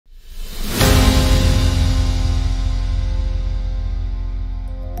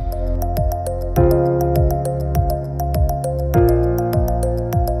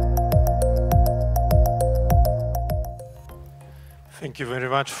Thank you very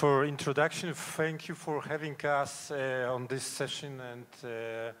much for introduction. Thank you for having us on this session and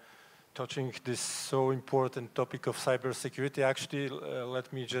touching this so important topic of cybersecurity. Actually,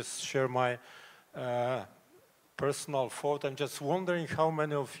 let me just share my personal thought. I'm just wondering how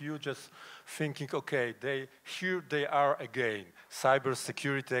many of you just thinking, okay, here they are again,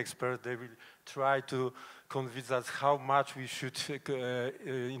 cybersecurity expert. They will try to convince us how much we should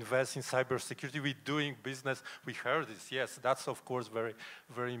invest in cybersecurity. We're doing business. We heard this. Yes, that's of course very,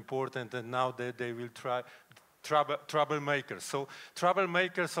 very important. And now they will try troublemakers. So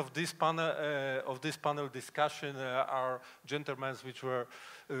troublemakers of this panel discussion are gentlemen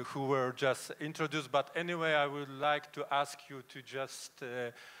who were just introduced. But anyway, I would like to ask you to just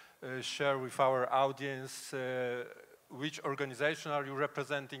share with our audience which organization are you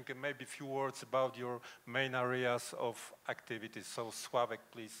representing, and maybe a few words about your main areas of activities. So Sławek,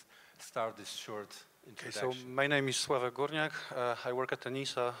 please start this short introduction. Okay, so my name is Sławek Górniak. I work at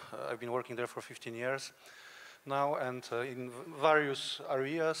ENISA. I've been working there for 15 years now, and in various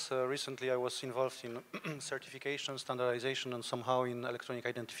areas. Recently I was involved in certification, standardization, and somehow in electronic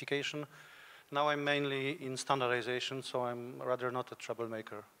identification. Now I'm mainly in standardization, so I'm rather not a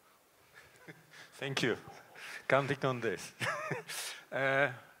troublemaker. Thank you. Counting on this.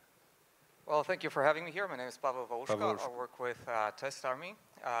 Well, thank you for having me here. My name is Paweł Wałuszko. I work with Test Army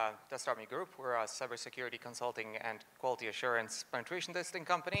Group. We're a cybersecurity consulting and quality assurance penetration testing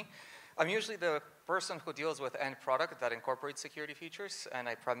company. I'm usually the person who deals with end product that incorporates security features, and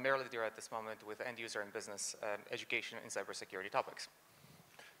I primarily deal at this moment with end user and business education in cybersecurity topics.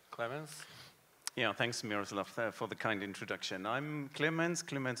 Clemens? Yeah, thanks, Miroslav, for the kind introduction. I'm Clemens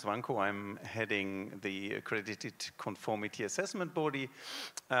Wanko. I'm heading the Accredited Conformity Assessment Body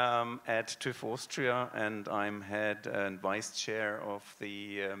at TÜV Austria, and I'm head and vice chair of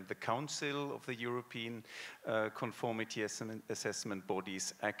the Council of the European Conformity Assessment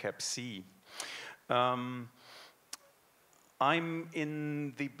Bodies, ACAPC. I'm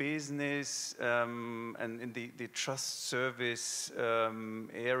in the business and in the trust service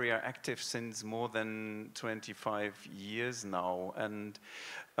area active since more than 25 years now. And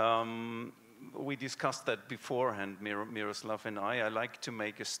we discussed that beforehand, Miroslav and I. I like to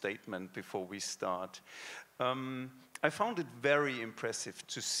make a statement before we start. I found it very impressive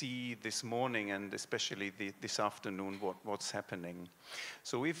to see this morning and especially this afternoon what's happening.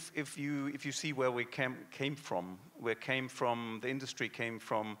 So if you see where we came from, the industry came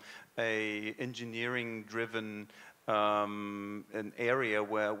from a engineering-driven an area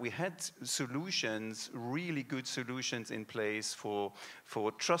where we had solutions, really good solutions in place for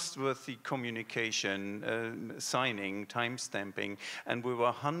trustworthy communication, signing, timestamping, and we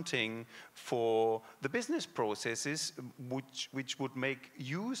were hunting for the business processes which would make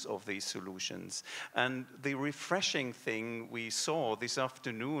use of these solutions. And the refreshing thing we saw this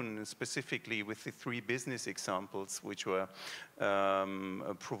afternoon, specifically with the 3 business examples which were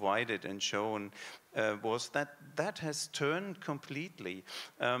provided and shown, was that has turned completely,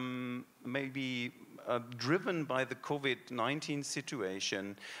 maybe driven by the COVID-19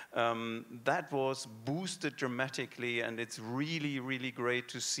 situation. That was boosted dramatically, and it's really, really great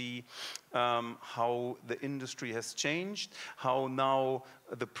to see how the industry has changed, how now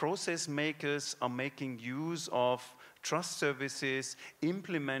the process makers are making use of trust services,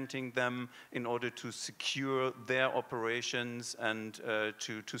 implementing them in order to secure their operations and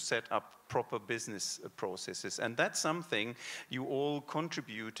to set up proper business processes. And that's something you all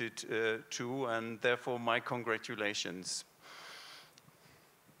contributed to, and therefore my congratulations.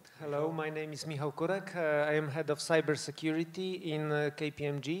 Hello, my name is Michał Kurek. I am head of cybersecurity in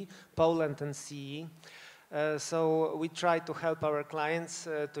KPMG, Poland and CE. So we try to help our clients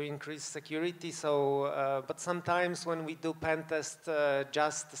to increase security. But sometimes when we do pen test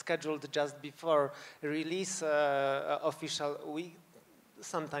scheduled just before release official, we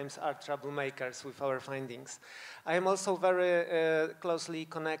sometimes are troublemakers with our findings. I am also very closely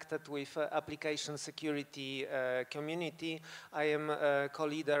connected with application security community. I am a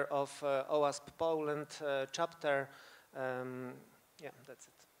co-leader of OWASP Poland chapter. Yeah, that's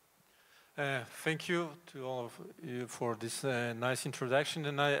it. Thank you to all of you for this nice introduction.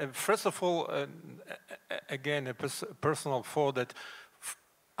 And first of all, again, a personal thought that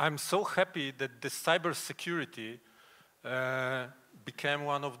I'm so happy that the cybersecurity became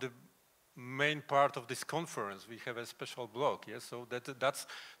one of the main part of this conference. We have a special blog, yes. So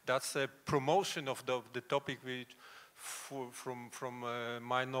that's a promotion of the topic which, from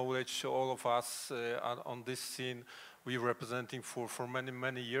my knowledge, all of us on this scene we representing for many,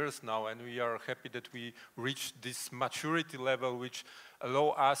 many years now, and we are happy that we reached this maturity level which allow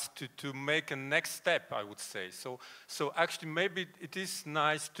us to make a next step, I would say. So actually maybe it is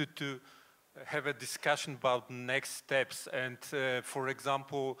nice to have a discussion about next steps and, for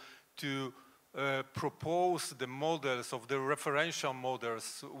example, to propose the models of the referential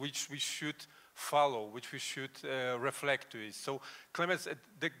models which we should follow, which we should reflect to it. So Clemens,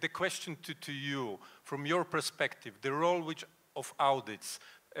 the question to you, from your perspective, the role of audits,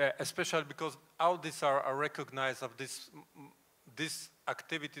 especially because audits are recognized of these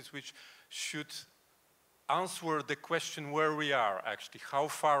activities which should answer the question where we are actually, how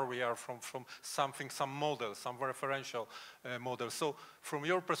far we are from something, some model, some referential model. So from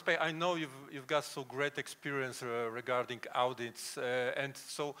your perspective, I know you've got so great experience regarding audits, and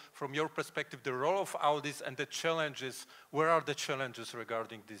so from your perspective, the role of audits and the challenges, where are the challenges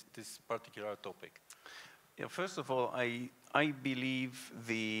regarding this particular topic? Yeah, first of all, I believe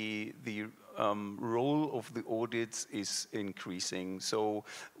the role of the audits is increasing. So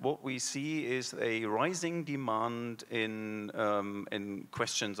what we see is a rising demand in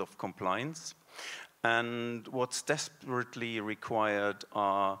questions of compliance, and what's desperately required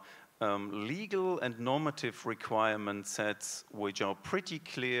are legal and normative requirement sets which are pretty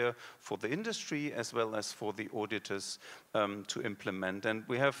clear for the industry as well as for the auditors to implement. And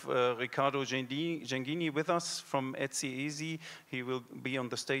we have Riccardo Genghini with us from ETSI-ESI. He will be on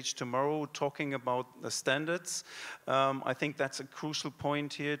the stage tomorrow talking about the standards. I think that's a crucial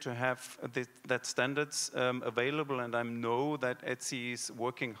point here, to have that standards available, and I know that ETSI is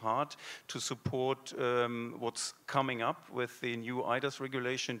working hard to support what's coming up with the new eIDAS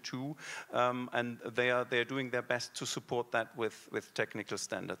regulation too, and they're doing their best to support that with technical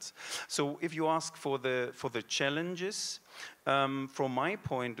standards. So if you ask for the challenges, from my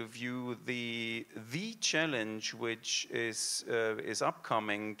point of view, the challenge which is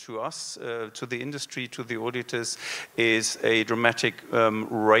upcoming to us, to the industry, to the auditors, is a dramatic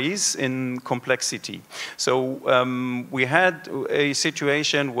rise in complexity. So we had a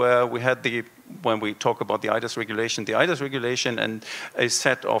situation where we had when we talk about the eIDAS regulation and a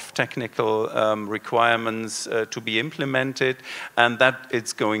set of technical requirements to be implemented, and that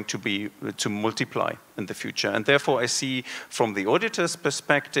it's going to multiply in the future. And therefore I see from the auditor's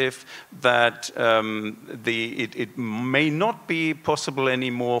perspective that it may not be possible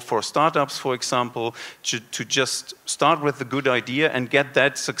anymore for startups, for example, to just start with a good idea and get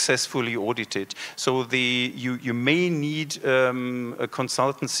that successfully audited. So you may need a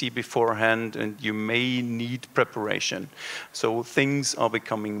consultancy beforehand, and you may need preparation. So things are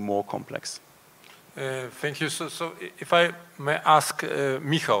becoming more complex. Thank you. So if I may ask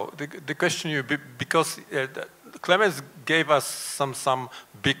Michał, the question you, because Clemens gave us some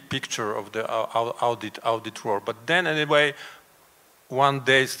big picture of the audit role, but then anyway, one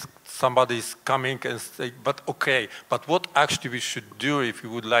day somebody is coming and say, but okay, but what actually we should do if we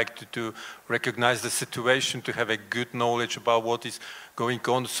would like to recognize the situation, to have a good knowledge about what is going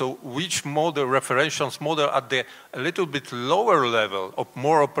on? So which model, referential model at a little bit lower level, or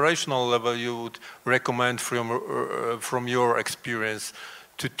more operational level, you would recommend from your experience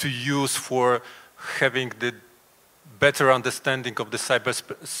to use for having the better understanding of the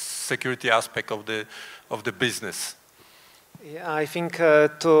cybersecurity aspect of the business? Yeah, I think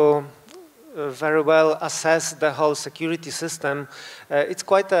to very well assess the whole security system, it's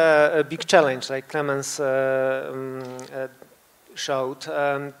quite a big challenge, like Clemens showed,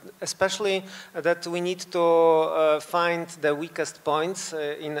 especially that we need to find the weakest points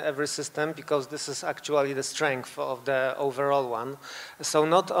in every system, because this is actually the strength of the overall one. So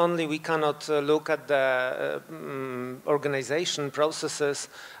not only we cannot look at the organization processes,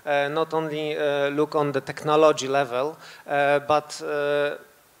 not only look on the technology level, but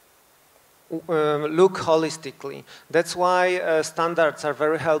look holistically. That's why standards are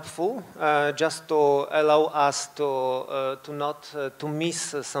very helpful, just to allow us to not to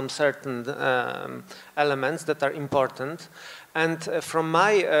miss some certain elements that are important. And from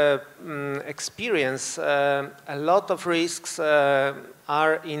my experience, a lot of risks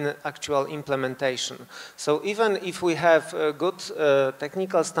are in actual implementation. So even if we have good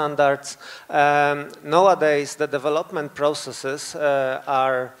technical standards, nowadays the development processes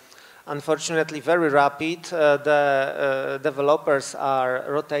are unfortunately very rapid. The developers are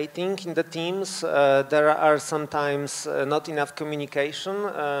rotating in the teams. There are sometimes not enough communication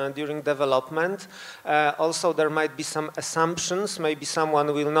during development. Also, there might be some assumptions. Maybe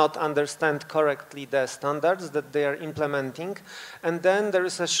someone will not understand correctly the standards that they are implementing. And then there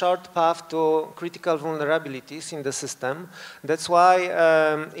is a short path to critical vulnerabilities in the system. That's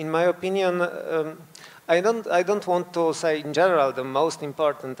why, in my opinion, I don't want to say in general the most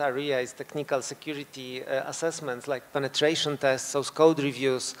important area is technical security assessments like penetration tests, source code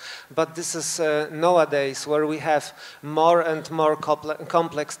reviews, but this is nowadays where we have more and more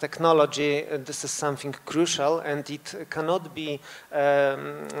complex technology. This is something crucial and it cannot be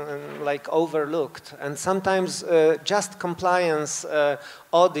like overlooked. And sometimes just compliance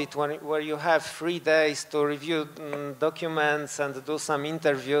audit where you have 3 days to review documents and do some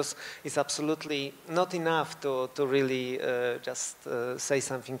interviews is absolutely not enough to really just say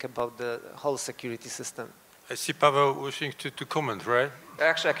something about the whole security system. I see Pavel wishing to comment, right?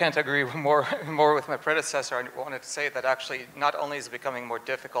 Actually, I can't agree more with my predecessor. I wanted to say that actually not only is it becoming more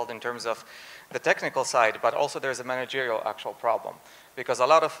difficult in terms of the technical side, but also there's a managerial actual problem. Because a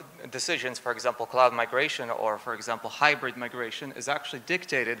lot of decisions, for example, cloud migration or, for example, hybrid migration is actually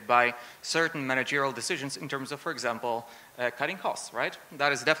dictated by certain managerial decisions in terms of, for example, cutting costs, right?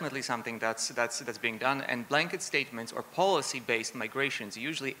 That is definitely something that's being done, and blanket statements or policy-based migrations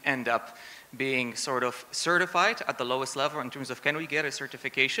usually end up being sort of certified at the lowest level in terms of can we get a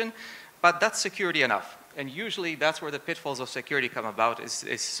certification, but that's security enough. And usually that's where the pitfalls of security come about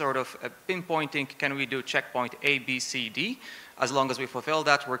is sort of pinpointing, can we do checkpoint A, B, C, D? As long as we fulfill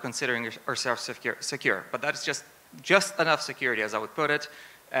that, we're considering ourselves secure. But that's just enough security, as I would put it.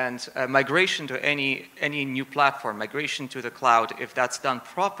 And migration to any new platform, migration to the cloud, if that's done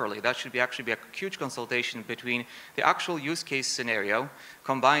properly, that should actually be a huge consultation between the actual use case scenario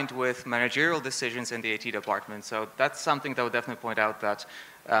combined with managerial decisions in the IT department. So that's something that I would definitely point out, that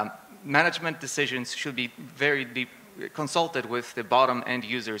management decisions should be very deep, consulted with the bottom end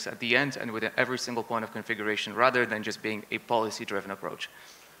users at the end and with every single point of configuration rather than just being a policy-driven approach.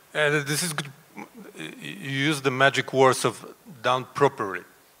 This is good. You use the magic words of done properly.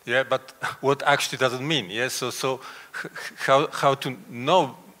 Yeah, but what actually does it mean? Yeah, so how to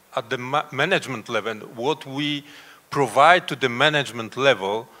know at the management level what we provide to the management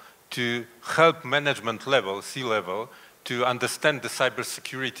level to help management level, C-level, to understand the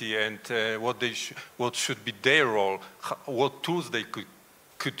cybersecurity and what should be their role, what tools they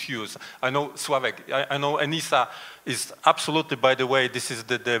could use. I know Sławek, I know ENISA is absolutely, by the way, this is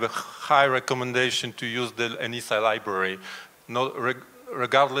the high recommendation to use the ENISA library,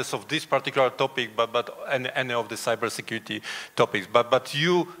 regardless of this particular topic, but any of the cybersecurity topics. But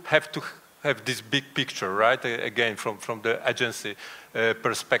you have to have this big picture, right? Again, from the agency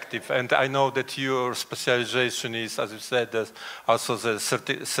perspective. And I know that your specialization is, as you said, also the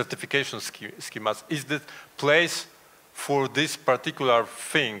certification schemas. Is the place for this particular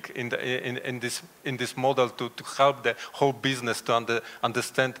thing in this model to help the whole business to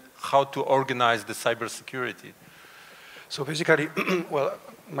understand how to organize the cybersecurity? So basically, well,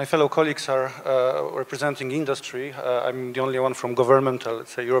 my fellow colleagues are representing industry. I'm the only one from governmental,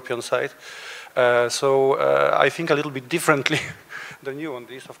 let's say, European side. So I think a little bit differently than you on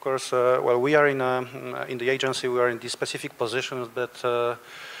this. Of course, well, we are in the agency, we are in these specific positions that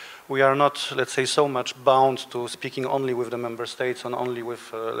we are not, let's say, so much bound to speaking only with the member states and only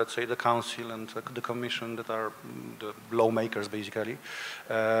with, let's say, the council and the commission that are the lawmakers, basically.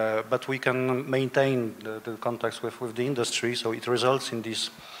 But we can maintain the contacts with the industry, so it results in these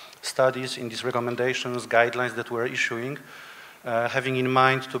studies, in these recommendations, guidelines that we're issuing, having in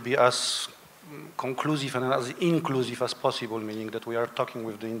mind to be as conclusive and as inclusive as possible, meaning that we are talking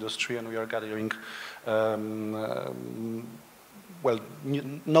with the industry and we are gathering well,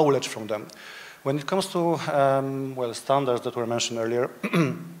 knowledge from them. When it comes to well, standards that were mentioned earlier,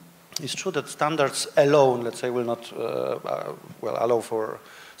 it's true that standards alone, let's say, will not well, allow for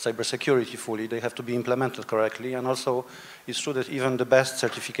cybersecurity fully. They have to be implemented correctly, and also it's true that even the best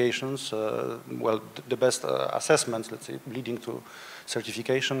certifications, well, the best assessments, let's say, leading to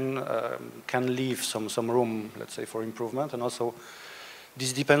certification, can leave some room, let's say, for improvement, and also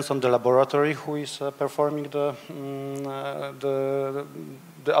this depends on the laboratory who is performing the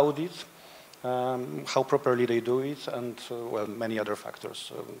audit, how properly they do it, and well, many other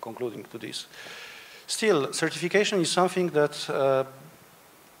factors concluding to this. Still, certification is something that,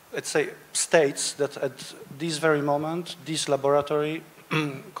 let's say, states that at this very moment, this laboratory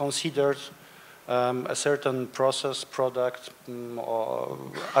considered a certain process, product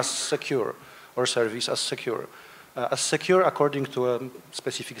as secure, or service as secure according to a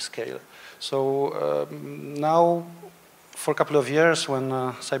specific scale. So now, for a couple of years, when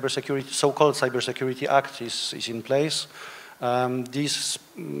cybersecurity, so-called Cybersecurity Act is in place, these,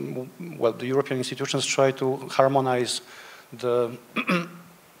 well, the European institutions try to harmonize the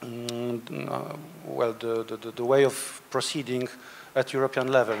well, the way of proceeding at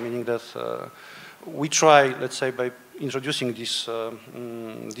European level, meaning that we try, let's say, by introducing this,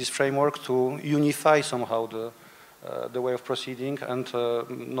 this framework to unify somehow the way of proceeding and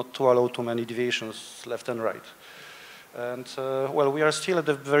not to allow too many deviations left and right. And well, we are still at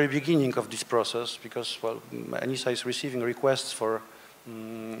the very beginning of this process because, well, ENISA is receiving requests for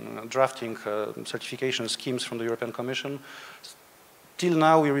drafting certification schemes from the European Commission. Till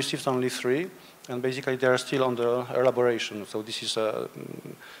now, we received only 3, and basically they are still under elaboration. So this is a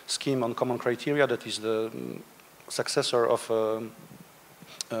scheme on common criteria that is the successor of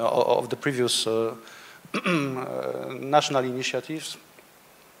the previous national initiatives.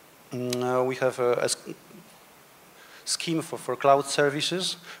 We have a scheme for cloud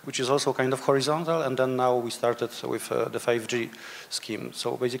services, which is also kind of horizontal, and then now we started with the 5G scheme.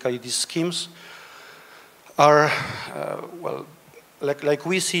 So basically these schemes are, well, like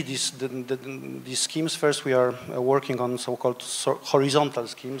we see these schemes, first we are working on so-called horizontal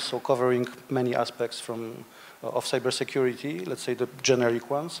schemes, so covering many aspects of cybersecurity, let's say the generic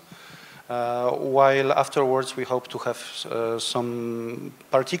ones. While afterwards we hope to have some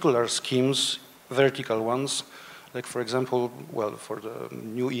particular schemes, vertical ones, like for example, well, for the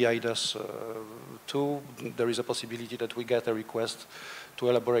new EIDAS 2, there is a possibility that we get a request to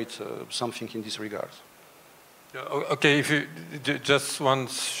elaborate something in this regard. Okay, if you just one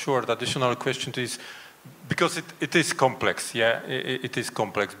short additional question to this, because it is complex, yeah, it is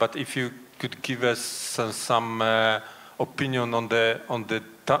complex. But if you could give us some opinion on the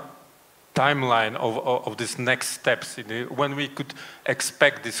timeline of these next steps, when we could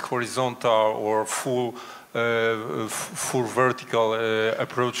expect this horizontal or full vertical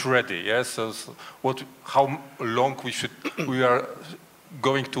approach ready, yeah? So how long we are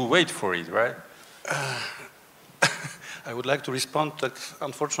going to wait for it, right? I would like to respond that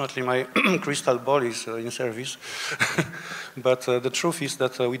unfortunately my crystal ball is in service, but the truth is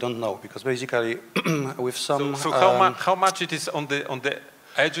that we don't know, because basically with some... So how much it is on the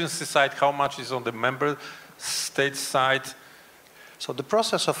agency side, how much is on the member state side? So the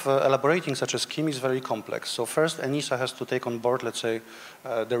process of elaborating such a scheme is very complex. So first, ENISA has to take on board, let's say,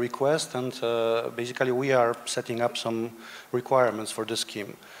 the request, and basically we are setting up some requirements for the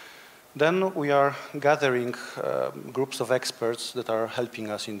scheme. Then we are gathering groups of experts that are helping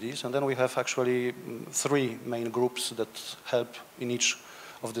us in this, and then we have actually 3 main groups that help in each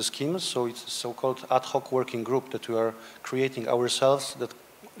of the schemes. So it's a so-called ad hoc working group that we are creating ourselves that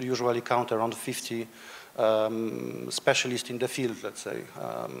usually count around 50 specialists in the field, let's say,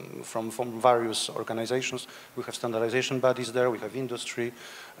 from various organizations. We have standardization bodies there, we have industry,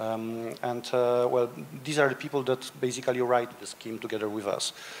 and well, these are the people that basically write the scheme together with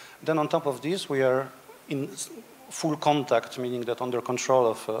us. Then on top of this, we are in full contact, meaning that under control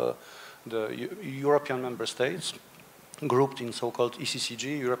of the European member states, grouped in so-called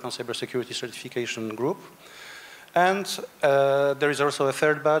ECCG, European Cybersecurity Certification Group. And there is also a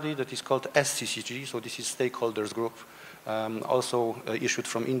third body that is called SCCG, so this is stakeholders group, also issued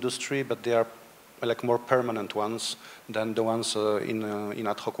from industry, but they are like more permanent ones than the ones in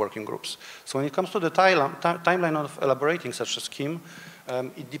ad hoc working groups. So when it comes to the timeline of elaborating such a scheme,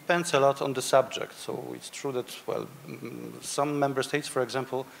 it depends a lot on the subject. So it's true that, well, some member states, for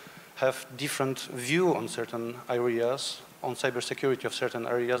example, have different view on certain areas, on cybersecurity of certain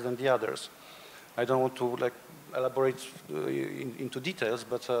areas than the others. I don't want to like elaborate into details,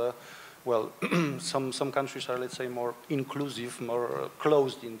 but well, some countries are, let's say, more inclusive, more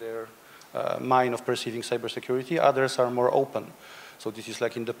closed in their mind of perceiving cybersecurity. Others are more open. So this is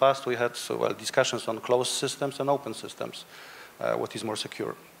like in the past we had well, discussions on closed systems and open systems. What is more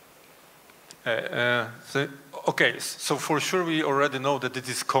secure? Okay, so for sure we already know that it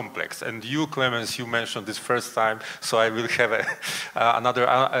is complex, and you, Clemens, you mentioned this first time, so I will have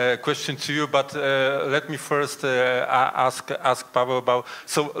another question to you, but let me first ask Pavel about,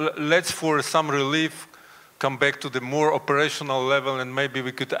 so let's for some relief come back to the more operational level, and maybe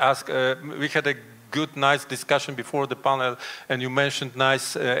we could ask, we had a good, nice discussion before the panel, and you mentioned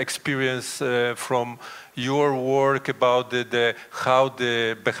nice experience from your work about how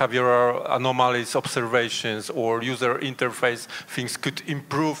the behavioral anomalies observations or user interface things could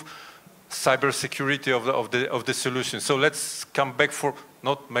improve cybersecurity of the solution. So let's come back for,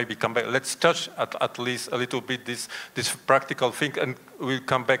 not maybe come back, let's touch at least a little bit this practical thing, and we'll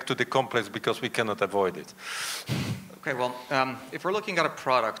come back to the complex because we cannot avoid it. Okay, well, if we're looking at a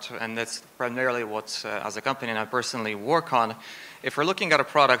product, and that's primarily what, as a company and I personally work on, if we're looking at a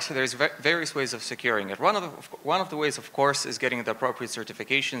product, there's various ways of securing it. One of the ways, of course, is getting the appropriate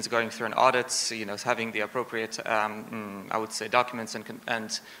certifications, going through an audits, having the appropriate, I would say, documents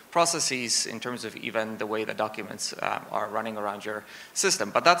and processes in terms of even the way the documents are running around your system.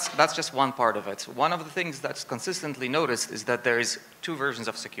 But that's just one part of it. One of the things that's consistently noticed is that there is two versions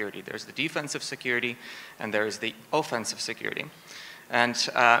of security. There's the defensive security, and there's the offensive security. And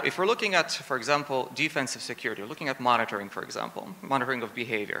if we're looking at, for example, defensive security, we're looking at monitoring, for example, monitoring of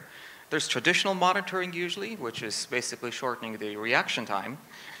behavior. There's traditional monitoring usually, which is basically shortening the reaction time.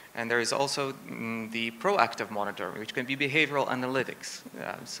 And there is also the proactive monitoring, which can be behavioral analytics.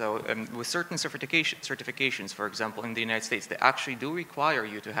 With certain certifications, for example, in the United States, they actually do require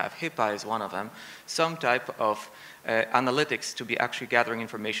you to have, HIPAA is one of them, some type of analytics to be actually gathering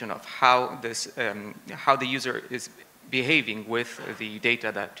information of how the user is behaving with the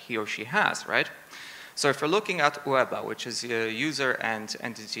data that he or she has, right? So if we're looking at UEBA, which is User and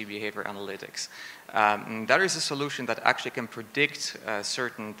Entity Behavior Analytics, that is a solution that actually can predict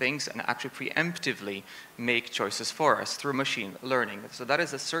certain things and actually preemptively make choices for us through machine learning. So that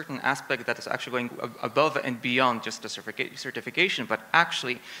is a certain aspect that is actually going above and beyond just the certification, but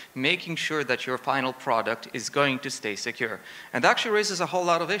actually making sure that your final product is going to stay secure. And that actually raises a whole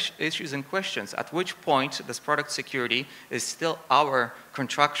lot of issues and questions. At which point this product security is still our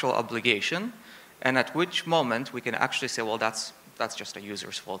contractual obligation, and at which moment we can actually say, well, that's just a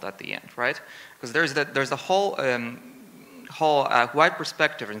user's fault at the end, right? Because there's a whole wide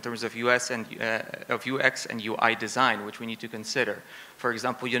perspective in terms of UX and UI design, which we need to consider. For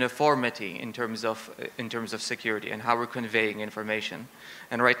example, uniformity in terms of security and how we're conveying information.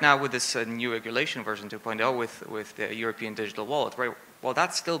 And right now with this new regulation version 2.0 with the European Digital Wallet, right? Well,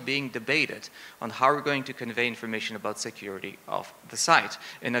 that's still being debated on how we're going to convey information about security of the site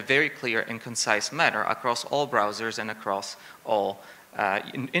in a very clear and concise manner across all browsers and across all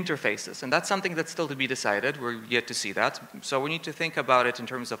interfaces. And that's something that's still to be decided. We're yet to see that. So we need to think about it in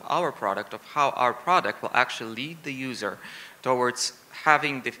terms of our product, of how our product will actually lead the user towards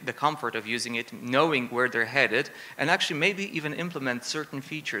having the comfort of using it, knowing where they're headed, and actually maybe even implement certain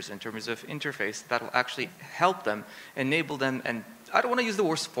features in terms of interface that will actually help them, enable them, and I don't want to use the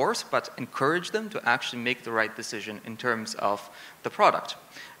word force, but encourage them to actually make the right decision in terms of the product.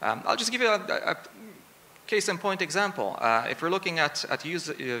 I'll just give you a case in point example. If we're looking at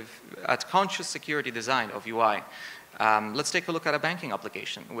conscious security design of UI, let's take a look at a banking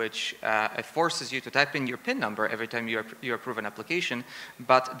application, which it forces you to type in your PIN number every time you approve an application,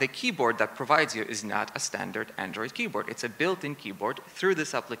 but the keyboard that provides you is not a standard Android keyboard. It's a built-in keyboard through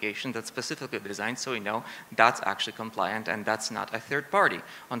this application that's specifically designed so we know that's actually compliant and that's not a third party.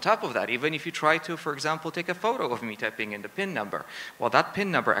 On top of that, even if you try to, for example, take a photo of me typing in the PIN number, well, that PIN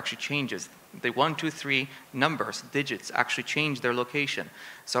number actually changes. The 1, 2, 3 numbers, digits, actually change their location.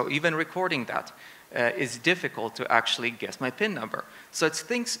 So even recording that is difficult to actually guess my PIN number. So it's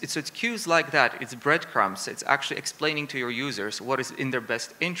cues like that, it's breadcrumbs, it's actually explaining to your users what is in their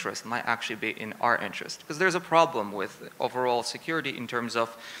best interest might actually be in our interest. Because there's a problem with overall security in terms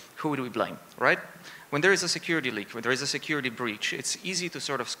of who do we blame, right? When there is a security leak, when there is a security breach, it's easy to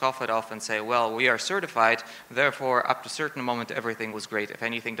sort of scoff it off and say, well, we are certified, therefore up to a certain moment everything was great. If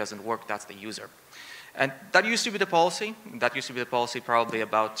anything doesn't work, that's the user. And that used to be the policy. That used to be the policy probably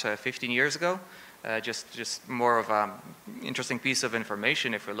about 15 years ago. Just more of an interesting piece of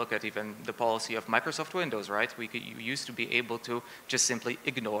information if we look at even the policy of Microsoft Windows, right? You used to be able to just simply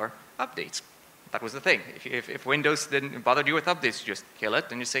ignore updates. That was the thing. If Windows didn't bother you with updates, you just kill it,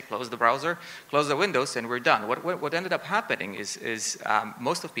 and you say close the browser, close the Windows, and we're done. What ended up happening is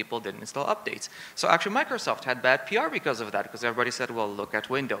most of people didn't install updates. So actually Microsoft had bad PR because of that, because everybody said, well, look at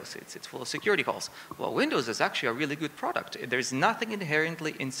Windows. It's full of security holes. Well, Windows is actually a really good product. There's nothing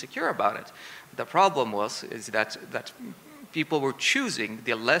inherently insecure about it. The problem is that people were choosing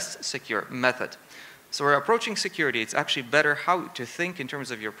the less secure method. So we're approaching security. It's actually better how to think in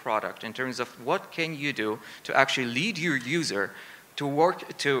terms of your product, in terms of what can you do to actually lead your user to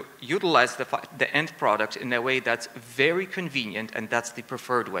work to utilize the end product in a way that's very convenient, and that's the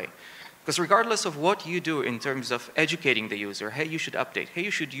preferred way. Because regardless of what you do in terms of educating the user, hey, you should update, hey,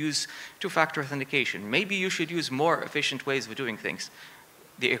 you should use two-factor authentication, maybe you should use more efficient ways of doing things.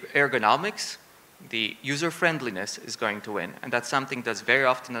 The ergonomics, the user-friendliness is going to win. And that's something that's very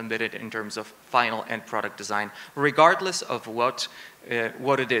often omitted in terms of final end product design, regardless of what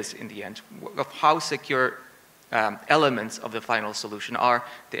it is in the end, of how secure elements of the final solution are.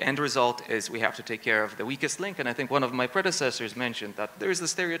 The end result is we have to take care of the weakest link. And I think one of my predecessors mentioned that there is the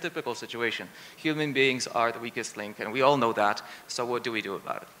stereotypical situation. Human beings are the weakest link, and we all know that. So what do we do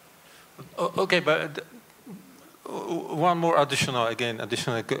about it? Okay, but one more additional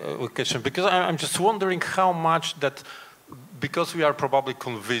question, because I'm just wondering how much that, because we are probably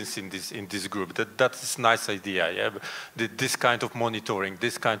convinced in this group that is a nice idea, yeah? This kind of monitoring,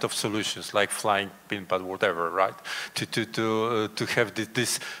 this kind of solutions like flying pin pad, whatever, right? To have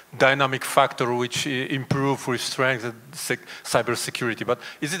this dynamic factor which improve with strength and cyber security. But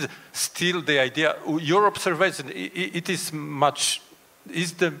is it still the idea? Your observation, it is much.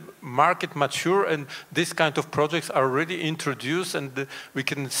 Is the market mature and this kind of projects are already introduced and we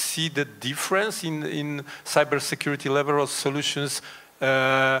can see the difference in cybersecurity level of solutions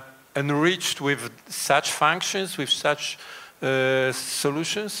enriched with such functions, with such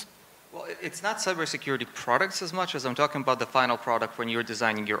solutions? Well, it's not cybersecurity products as much as I'm talking about the final product when you're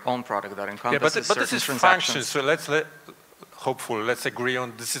designing your own product that encompasses but this is functions. So hopefully let's agree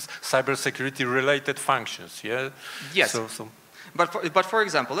on this is cybersecurity related functions. Yeah. Yes. But for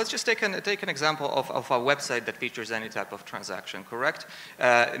example, let's just take an example of a website that features any type of transaction, correct?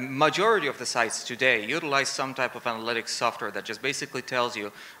 Majority of the sites today utilize some type of analytics software that just basically tells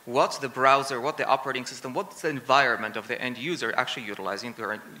you what's the browser, what the operating system, what's the environment of the end user actually utilizing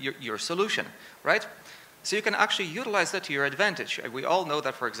your solution, right? So you can actually utilize that to your advantage. We all know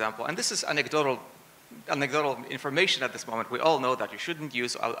that, for example, and this is anecdotal information at this moment, we all know that you shouldn't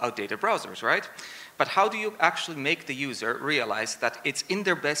use outdated browsers, right? But how do you actually make the user realize that it's in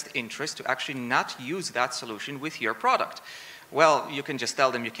their best interest to actually not use that solution with your product? Well, you can just tell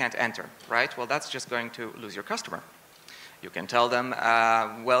them you can't enter, right? Well, that's just going to lose your customer. You can tell them,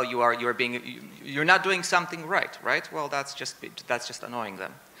 well, you're not doing something right? Well, that's just annoying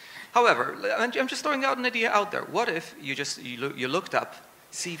them. However, I'm just throwing out an idea out there. What if you looked up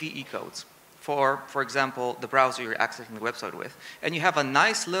CVE codes for example, the browser you're accessing the website with, and you have a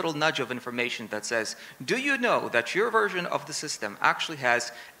nice little nudge of information that says, do you know that your version of the system actually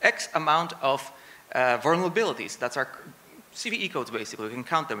has X amount of vulnerabilities? That's our CVE codes, basically. We can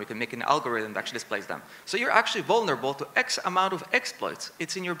count them. We can make an algorithm that actually displays them. So you're actually vulnerable to X amount of exploits.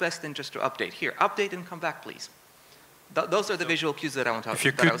 It's in your best interest to update. Here, update and come back, please. Those are the visual cues that I want to talk about.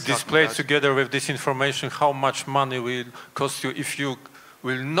 If you could display together with this information how much money will cost you if you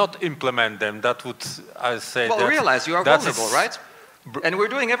will not implement them, that would, I say... Well, realize you are vulnerable, right? And we're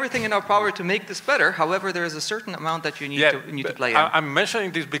doing everything in our power to make this better. However, there is a certain amount that you need to play in. I'm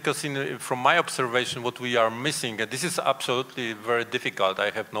mentioning this because from my observation, what we are missing, and this is absolutely very difficult,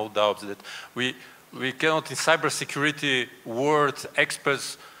 I have no doubts that we cannot, in cybersecurity world,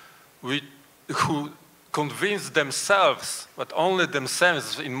 experts who convince themselves, but only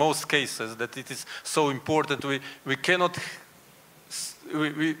themselves in most cases, that it is so important. We cannot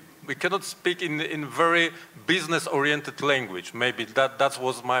speak in very business-oriented language. Maybe that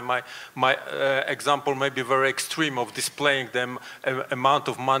was my example, maybe very extreme of displaying them amount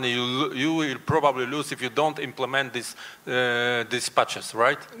of money you will probably lose if you don't implement these patches,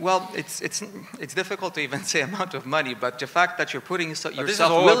 right? Well, it's difficult to even say amount of money, but the fact that you're putting yourself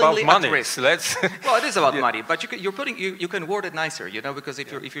willingly at risk. Well, it is about money, but you can word it nicer, you know, because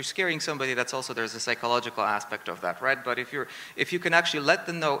if you're scaring somebody, that's also there's a psychological aspect of that, right? But if you can actually let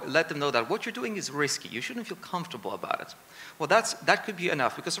them know that what you're doing is risky, you shouldn't feel comfortable about it. Well, that could be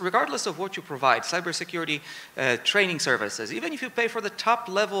enough, because regardless of what you provide, cybersecurity training services, even if you pay for the top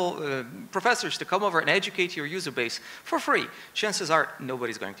level professors to come over and educate your user base for free, chances are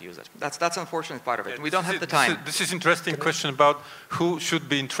nobody's going to use it. That's unfortunately part of it. We don't have the time. This is interesting question about who should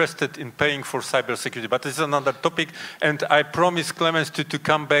be interested in paying for cybersecurity, but this is another topic, and I promise Clemens to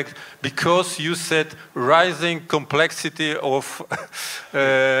come back because you said rising complexity of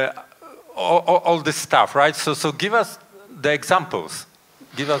all this stuff, right? So give us the examples.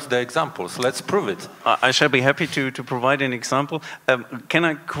 Give us the examples. Let's prove it. I shall be happy to provide an example. Can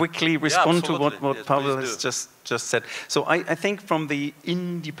I quickly respond to what Pavel has just said? So I think from the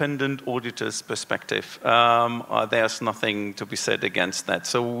independent auditor's perspective, there's nothing to be said against that.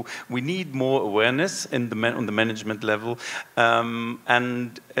 So we need more awareness on the management level,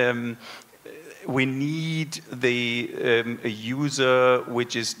 we need a user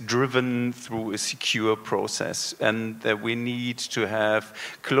which is driven through a secure process, and that we need to have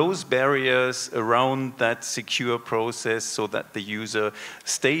close barriers around that secure process so that the user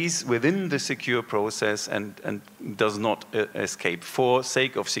stays within the secure process and does not escape for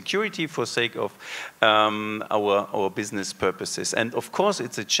sake of security, for sake of our business purposes. And of course,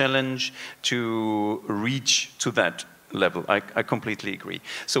 it's a challenge to reach to that level. I completely agree.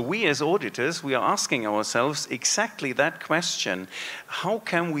 So we as auditors, we are asking ourselves exactly that question. How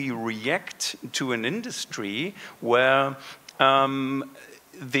can we react to an industry where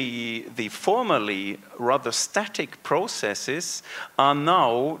the formerly rather static processes are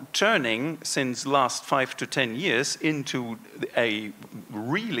now turning, since last 5 to 10 years, into a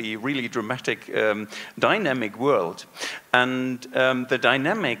really, really dramatic dynamic world. And the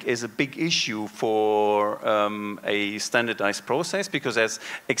dynamic is a big issue for a standardized process, because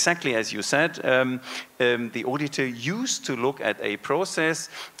exactly as you said, the auditor used to look at a process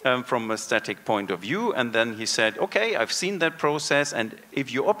from a static point of view, and then he said, okay, I've seen that process, and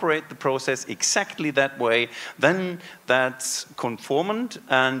if you operate the process exactly that way, then that's conformant,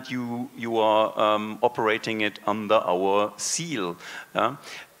 and you are operating it under our seal.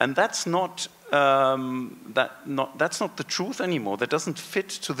 And that's not that's not the truth anymore. That doesn't fit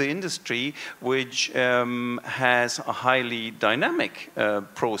to the industry, which has a highly dynamic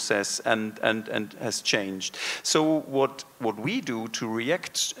process and has changed. So what we do to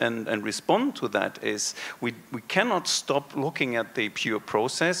react and respond to that is we cannot stop looking at the pure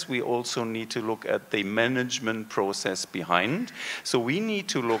process. We also need to look at the management process behind. So we need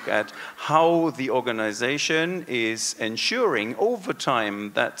to look at how the organization is ensuring over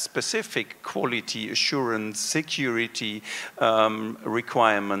time that specific quality assurance, security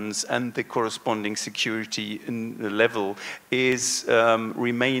requirements, and the corresponding security level is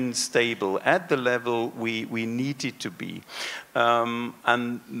remain stable at the level we need it to be.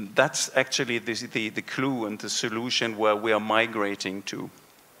 And that's actually the clue and the solution where we are migrating to.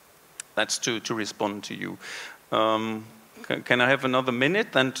 That's to respond to you. Can I have another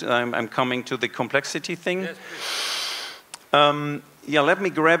minute? And I'm coming to the complexity thing. Yes, please. Yeah, let me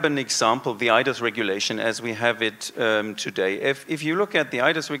grab an example, the eIDAS regulation as we have it today. If you look at the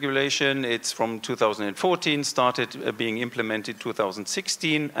eIDAS regulation, it's from 2014, started being implemented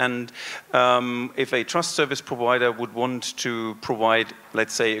 2016, and if a trust service provider would want to provide,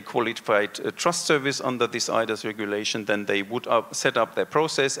 let's say, a qualified trust service under this eIDAS regulation, then they would set up their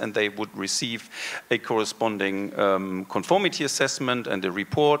process and they would receive a corresponding conformity assessment and a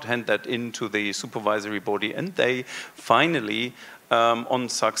report, hand that into the supervisory body, and they finally on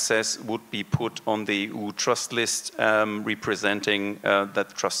success would be put on the EU trust list representing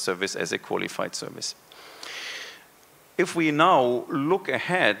that trust service as a qualified service. If we now look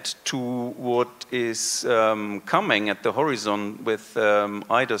ahead to what is coming at the horizon with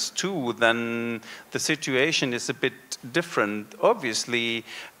eIDAS 2, then the situation is a bit different. Obviously,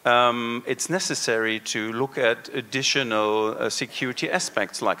 it's necessary to look at additional security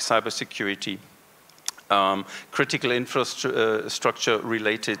aspects like cybersecurity, critical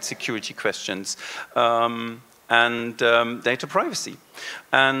infrastructure-related security questions, and data privacy.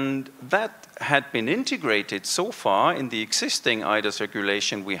 And that had been integrated so far in the existing eIDAS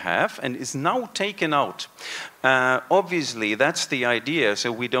regulation we have and is now taken out. Obviously, that's the idea,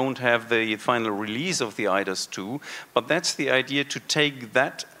 so we don't have the final release of the eIDAS 2, but that's the idea, to take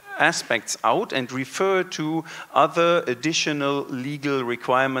that aspects out and refer to other additional legal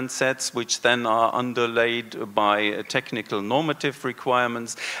requirement sets, which then are underlaid by technical normative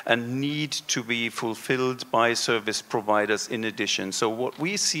requirements and need to be fulfilled by service providers in addition. So what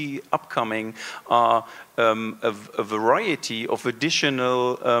we see upcoming are a variety of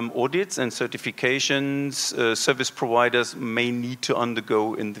additional audits and certifications service providers may need to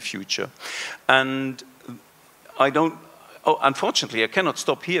undergo in the future. And unfortunately, I cannot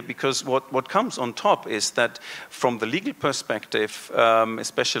stop here, because what comes on top is that from the legal perspective,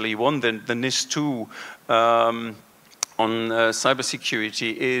 especially the NIS 2 on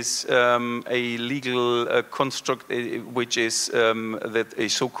cybersecurity is a legal construct which is a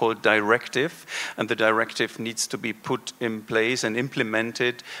so-called directive, and the directive needs to be put in place and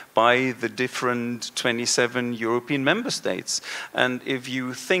implemented by the different 27 European member states. And if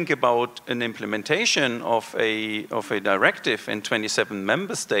you think about an implementation of a directive in 27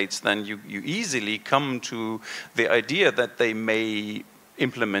 member states, then you easily come to the idea that they may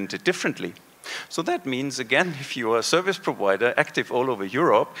implement it differently. So that means, again, if you are a service provider active all over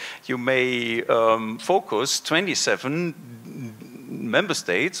Europe, you may focus 27 member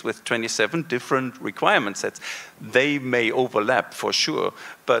states with 27 different requirement sets. They may overlap for sure,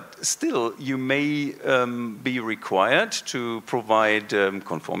 but still you may be required to provide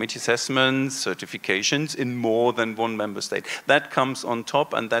conformity assessments, certifications in more than one member state. That comes on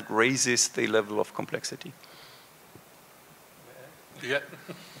top, and that raises the level of complexity. Yeah.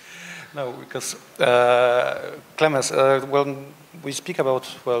 No, because Clemens, when we speak about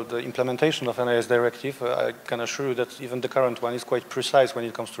the implementation of an NIS directive, I can assure you that even the current one is quite precise when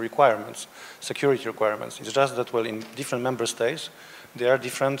it comes to requirements, security requirements. It's just that, in different member states, there are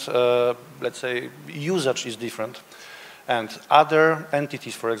different, let's say, usage is different. And other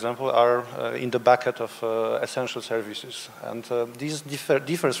entities, for example, are in the bucket of essential services. And this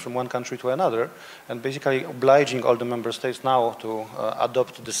differs from one country to another, and basically obliging all the member states now to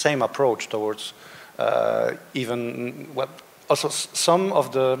adopt the same approach towards even, well, also some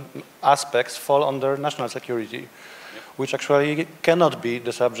of the aspects fall under national security, which actually cannot be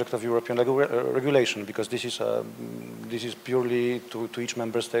the subject of European regulation, because this is purely to each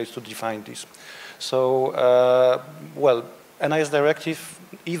member state to define this. So, well, NIS directive,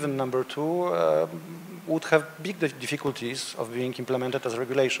 even number 2, would have big difficulties of being implemented as a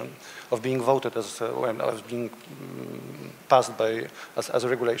regulation, of being voted as, as being passed by as a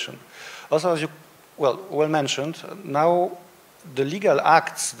regulation. Also, as you well mentioned, now the legal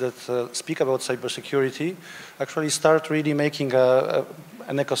acts that speak about cybersecurity actually start really making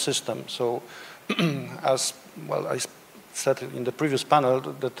an ecosystem. So, as well, I said in the previous panel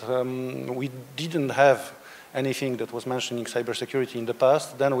that we didn't have anything that was mentioning cybersecurity in the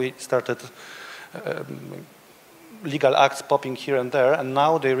past. Then we started legal acts popping here and there, and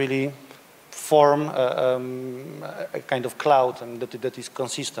now they really form a kind of cloud, and that is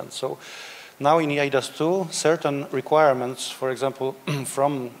consistent. So now in eIDAS 2, certain requirements, for example,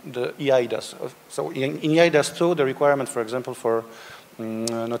 from the eIDAS. So in eIDAS 2, the requirement, for example, for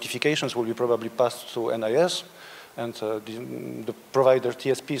notifications will be probably passed to NIS, and the provider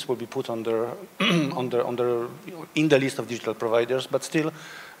TSPs will be put in the list of digital providers. But still,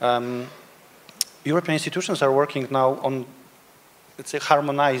 European institutions are working now on, let's say,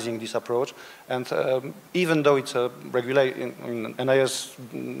 harmonizing this approach. And even though it's a regulation, NIS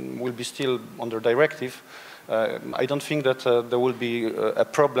will be still under directive, I don't think that there will be a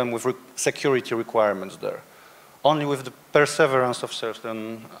problem with security requirements there. Only with the perseverance of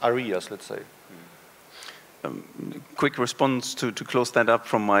certain areas, let's say. Quick response to close that up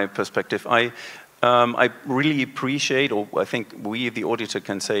from my perspective. I really appreciate, or I think we, the auditor,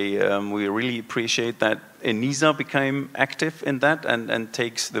 can say we really appreciate that ENISA became active in that and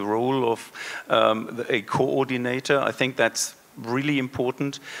takes the role of a coordinator. I think that's really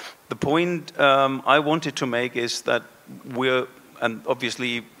important. The point I wanted to make is that and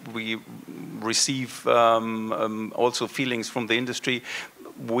obviously we receive also feelings from the industry,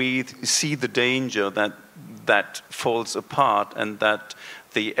 we see the danger that falls apart, and that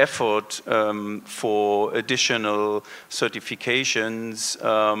the effort for additional certifications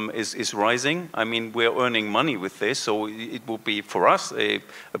is rising. I mean, we're earning money with this, so it will be for us a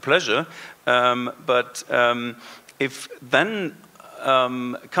pleasure. But if then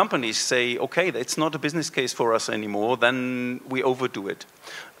companies say, okay, it's not a business case for us anymore, then we overdo it.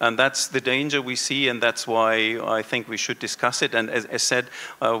 And that's the danger we see, and that's why I think we should discuss it. And as said,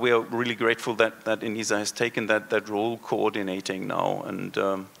 we are really grateful that ENISA has taken that role coordinating now. And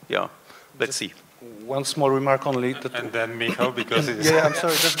yeah, let's see. One small remark only. And then Michał, because it's... Yeah, I'm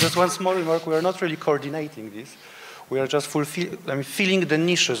sorry, just one small remark. We are not really coordinating this. We are just filling the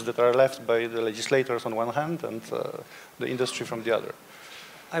niches that are left by the legislators on one hand and the industry from the other.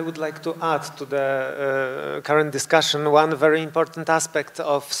 I would like to add to the current discussion one very important aspect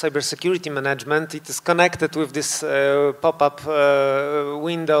of cybersecurity management. It is connected with this pop-up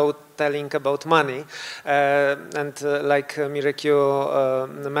window telling about money. Like Mirek,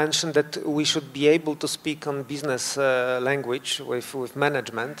 you mentioned that we should be able to speak on business language with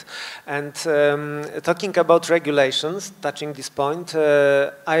management. And talking about regulations, touching this point,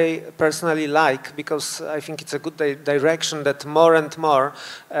 I personally like, because I think it's a good direction, that more and more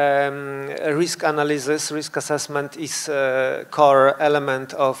risk analysis, risk assessment is a core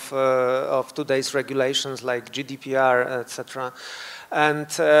element of today's regulations like GDPR, etc. And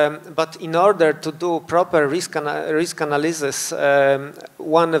but in order to do proper risk analysis,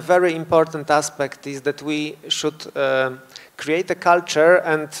 one very important aspect is that we should create a culture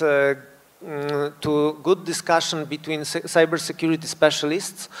and to good discussion between cybersecurity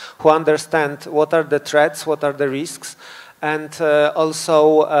specialists who understand what are the threats, what are the risks, and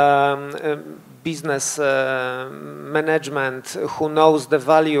also business management who knows the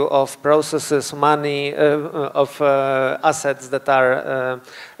value of processes, money, of assets that are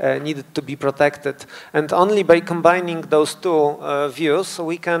needed to be protected. And only by combining those two views,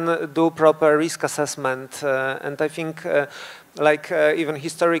 we can do proper risk assessment. And I think like even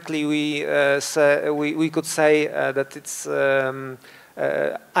historically we could say that it's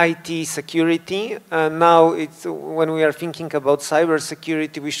IT security. Now, when we are thinking about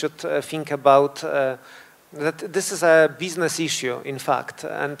cybersecurity, we should think about that this is a business issue, in fact,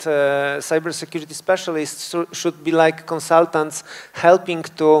 and cybersecurity specialists should be like consultants helping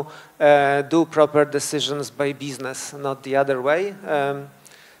to do proper decisions by business, not the other way.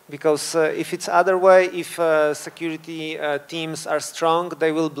 Because if it's other way, if security teams are strong,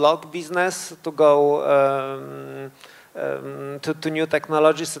 they will block business to go to new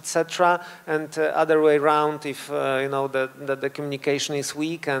technologies, etc. And other way around, if you know the communication is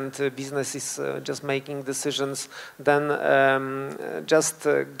weak and business is just making decisions, then just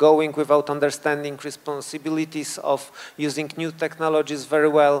going without understanding responsibilities of using new technologies very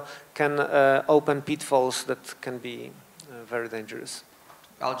well can open pitfalls that can be very dangerous.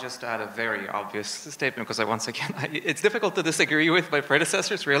 I'll just add a very obvious statement because once again, it's difficult to disagree with my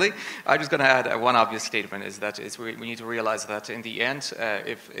predecessors, really. I'm just going to add one obvious statement is that we need to realize that in the end,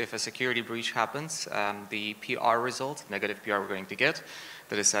 if a security breach happens, the PR result, negative PR we're going to get,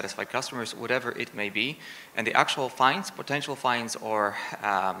 the dissatisfied customers, whatever it may be, and the actual fines, potential fines or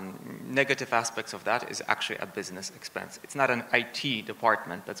negative aspects of that is actually a business expense. It's not an IT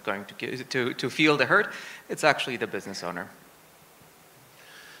department that's going to feel the hurt, it's actually the business owner.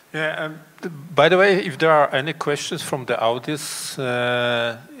 Yeah, by the way, if there are any questions from the audience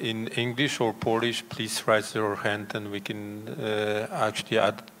in English or Polish, please raise your hand and we can actually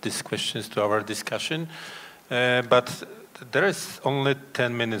add these questions to our discussion. But there is only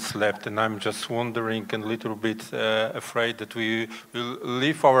 10 minutes left and I'm just wondering and a little bit afraid that we will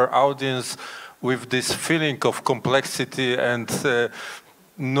leave our audience with this feeling of complexity and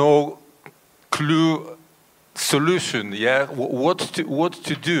no clue solution, yeah, what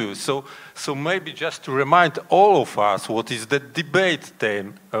to do. So maybe just to remind all of us what is the debate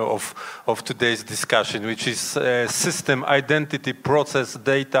theme of today's discussion, which is system, identity, process,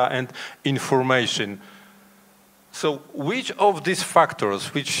 data, and information. So which of these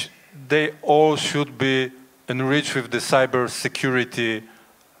factors, which they all should be enriched with the cybersecurity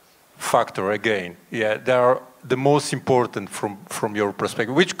factor again? Yeah, they are the most important from your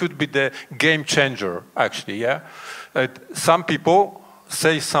perspective, which could be the game changer, actually, yeah? Some people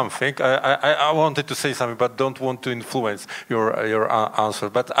say something, I wanted to say something, but don't want to influence your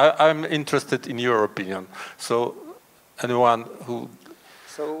answer, but I'm interested in your opinion. So, anyone who...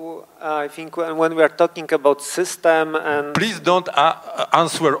 So, I think when we are talking about system and... Please don't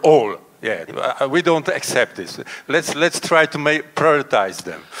answer all, yeah, we don't accept this. Let's try to prioritize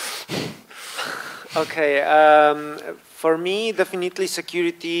them. Okay, for me, definitely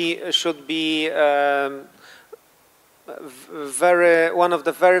security should be one of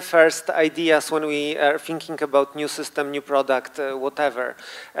the very first ideas when we are thinking about new system, new product, whatever.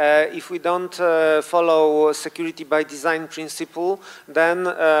 If we don't follow security by design principle, then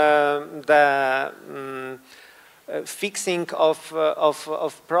fixing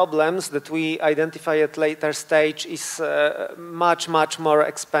of problems that we identify at later stage is much more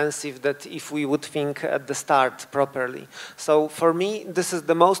expensive than if we would think at the start properly. So for me, this is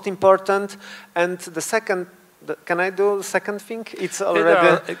the most important. And the second, can I do the second thing? It's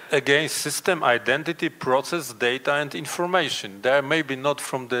already... Again, system, identity, process, data, and information. They're maybe not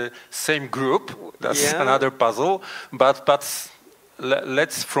from the same group. That's another puzzle. But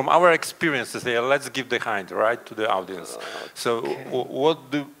let's, from our experiences here, let's give the hint, right, to the audience. So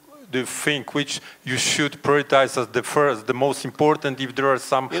what do you think, which you should prioritize as the first, the most important, if there are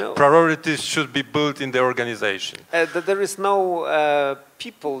some priorities should be built in the organization? There is no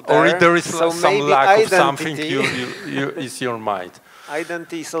people there. Or if there is so some lack identity. of something is your mind.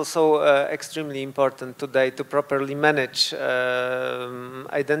 Identity is also extremely important today to properly manage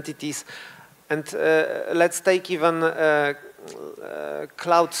identities. And let's take even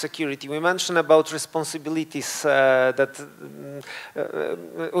cloud security. We mentioned about responsibilities that,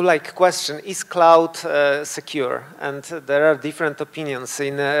 like question, is cloud secure? And there are different opinions.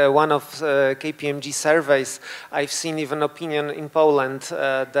 In one of KPMG surveys, I've seen even opinion in Poland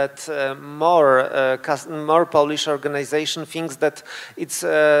that more Polish organization thinks that it's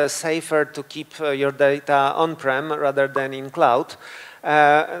safer to keep your data on-prem rather than in cloud.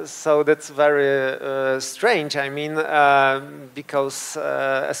 So that's very strange, I mean, because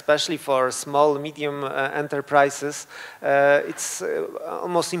especially for small, medium enterprises, it's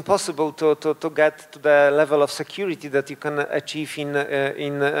almost impossible to get to the level of security that you can achieve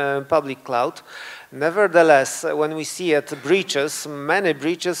in public cloud. Nevertheless, when we see breaches, many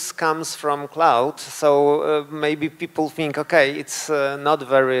breaches comes from cloud, so maybe people think, okay, it's not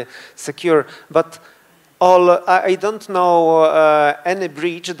very secure, but I don't know any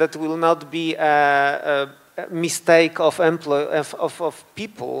breach that will not be a mistake of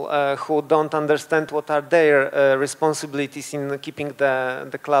people who don't understand what are their responsibilities in keeping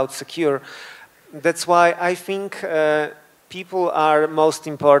the cloud secure. That's why I think people are most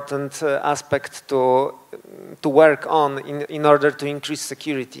important aspect to work on in order to increase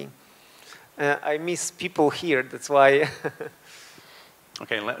security. I miss people here, that's why.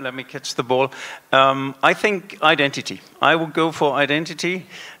 Okay, let me catch the ball. I think identity. I will go for identity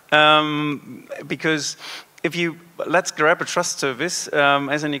because let's grab a trust service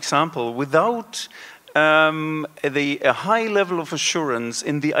as an example. Without a high level of assurance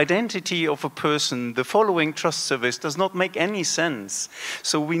in the identity of a person, the following trust service does not make any sense.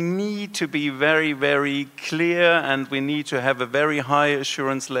 So we need to be very, very clear, and we need to have a very high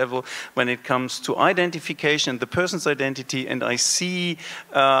assurance level when it comes to identification, the person's identity. And I see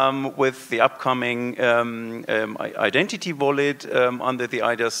with the upcoming identity wallet under the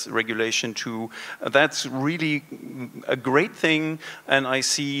eIDAS regulation 2, that's really a great thing, and I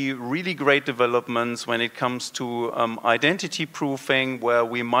see really great developments when it comes to identity proofing, where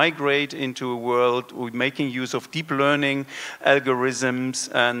we migrate into a world, we're making use of deep learning algorithms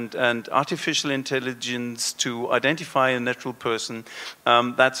and artificial intelligence to identify a natural person.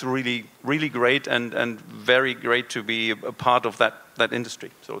 That's really, really great and very great to be a part of that industry.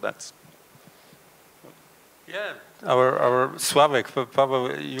 So that's... Yeah, our Sławek,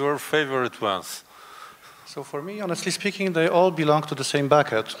 Paweł, your favorite ones. So for me, honestly speaking, they all belong to the same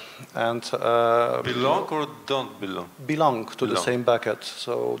bucket. And belong or don't belong? Belong to the same bucket.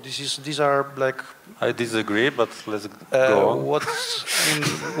 So these are like... I disagree, but let's go on.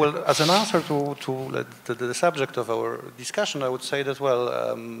 Well, as an answer to the subject of our discussion, I would say that,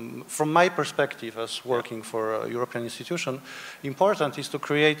 well, from my perspective as working for a European institution, important is to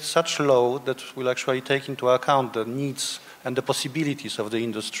create such law that will actually take into account the needs and the possibilities of the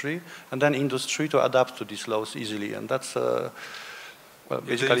industry, and then industry to adapt to these laws easily. And that's well,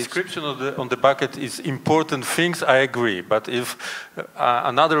 basically the inscription on the bucket is important things. I agree, but if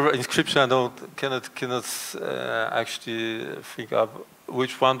another inscription, I cannot actually think of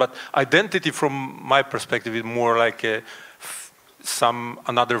which one. But identity, from my perspective, is more like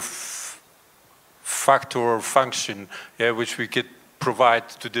another factor or function, yeah, which we could provide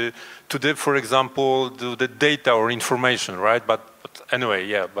to the, for example, the data or information, right? But anyway,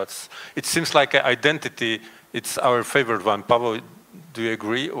 yeah. But it seems like identity, it's our favorite one. Paweł, do you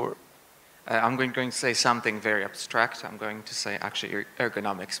agree, or? I'm going to say something very abstract. I'm going to say actually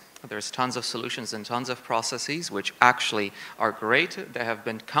ergonomics. There's tons of solutions and tons of processes which actually are great. There have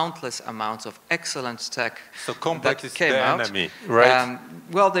been countless amounts of excellent tech so complex that came out. Enemy, right?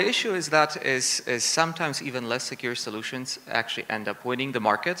 Well, the issue is that is sometimes even less secure solutions actually end up winning the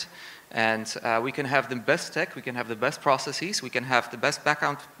market. And we can have the best tech, we can have the best processes, we can have the best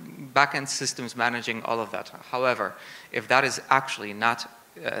back-end systems managing all of that. However, if that is actually not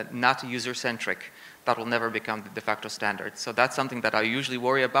user-centric, that will never become the de facto standard. So that's something that I usually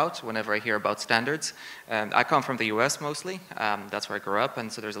worry about whenever I hear about standards. I come from the US mostly, that's where I grew up,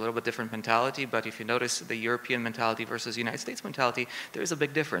 and so there's a little bit different mentality, but if you notice the European mentality versus United States mentality, there is a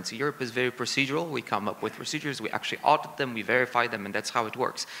big difference. Europe is very procedural, we come up with procedures, we actually audit them, we verify them, and that's how it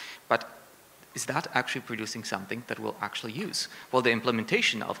works. But is that actually producing something that we'll actually use? Will the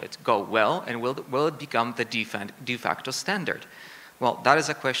implementation of it go well, and will it become the de facto standard? Well, that is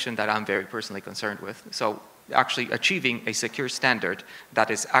a question that I'm very personally concerned with. So actually achieving a secure standard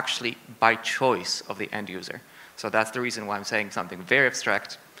that is actually by choice of the end user. So that's the reason why I'm saying something very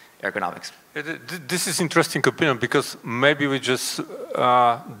abstract, ergonomics. This is interesting opinion, because maybe we just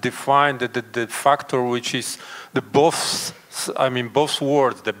define the factor which is the both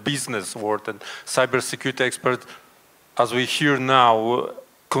words, the business world and cybersecurity expert, as we hear now,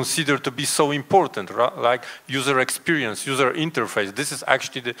 consider to be so important, right? Like user experience, user interface. This is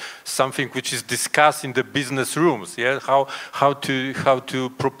actually something which is discussed in the business rooms. Yeah, how to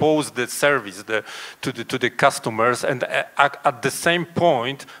propose the service to the customers, and at the same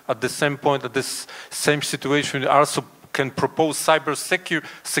point, at this same situation, also can propose cyber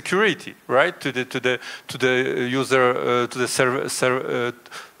security, right, to the user, to the server,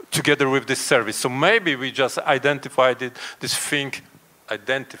 together with this service. So maybe we just identified this thing.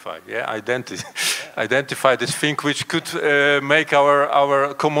 Identify this thing which could make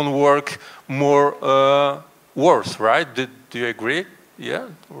our common work more worse, right? Do you agree? Yeah.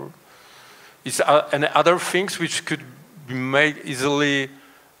 Or is any other things which could be made easily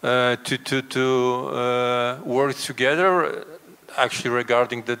to work together? Actually,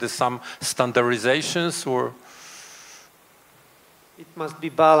 regarding some standardizations, or? It must be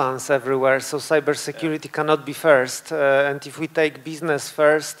balanced everywhere, so cybersecurity cannot be first. And if we take business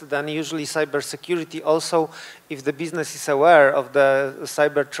first, then usually cybersecurity also, if the business is aware of the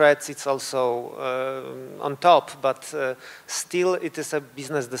cyber threats, it's also on top, but still it is a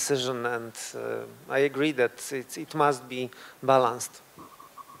business decision, and I agree that it must be balanced.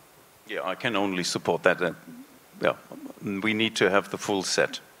 Yeah, I can only support that. Yeah, we need to have the full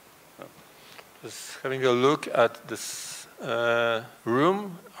set. Just having a look at this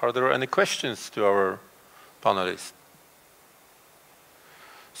room, are there any questions to our panelists?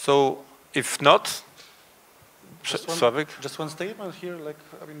 So, if not, just one statement here. Like,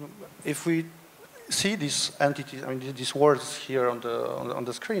 I mean, if we see these entities, I mean, these words here on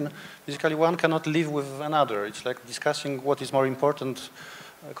the screen, basically one cannot live with another. It's like discussing what is more important: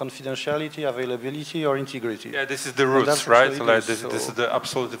 confidentiality, availability, or integrity. Yeah, this is the roots, right? So like this is the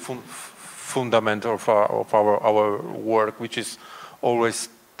absolute fundament of our work, which is always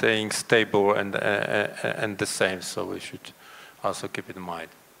staying stable and the same. So we should also keep in mind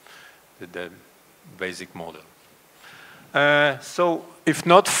the basic model. So if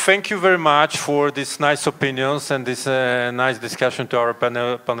not, thank you very much for these nice opinions and this nice discussion to our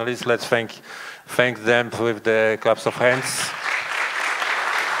panelists. Let's thank them with the claps of hands.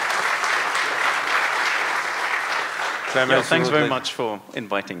 Yeah, thanks very much for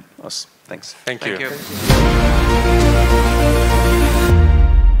inviting us. Thanks. Thank you. Thank you.